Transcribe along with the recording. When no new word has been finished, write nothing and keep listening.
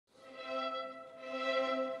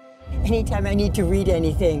anytime I need to read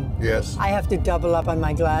anything, yes, I have to double up on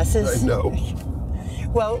my glasses. I know.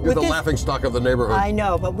 Well, You're the laughingstock of the neighborhood. I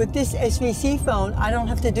know, but with this SVC phone, I don't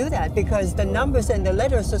have to do that because the numbers and the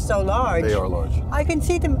letters are so large. They are large. I can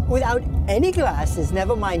see them without any glasses,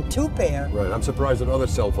 never mind 2 pair. Right. I'm surprised that other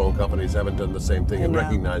cell phone companies haven't done the same thing and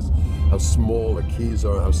recognized how small the keys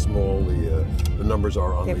are, how small the numbers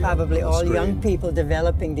are on They're the probably on the all screen. young people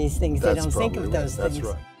developing these things. That's they don't think of probably those right. things.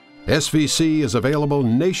 That's right. SVC is available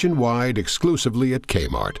nationwide exclusively at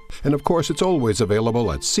Kmart. And of course, it's always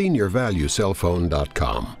available at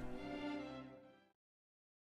seniorvaluecellphone.com.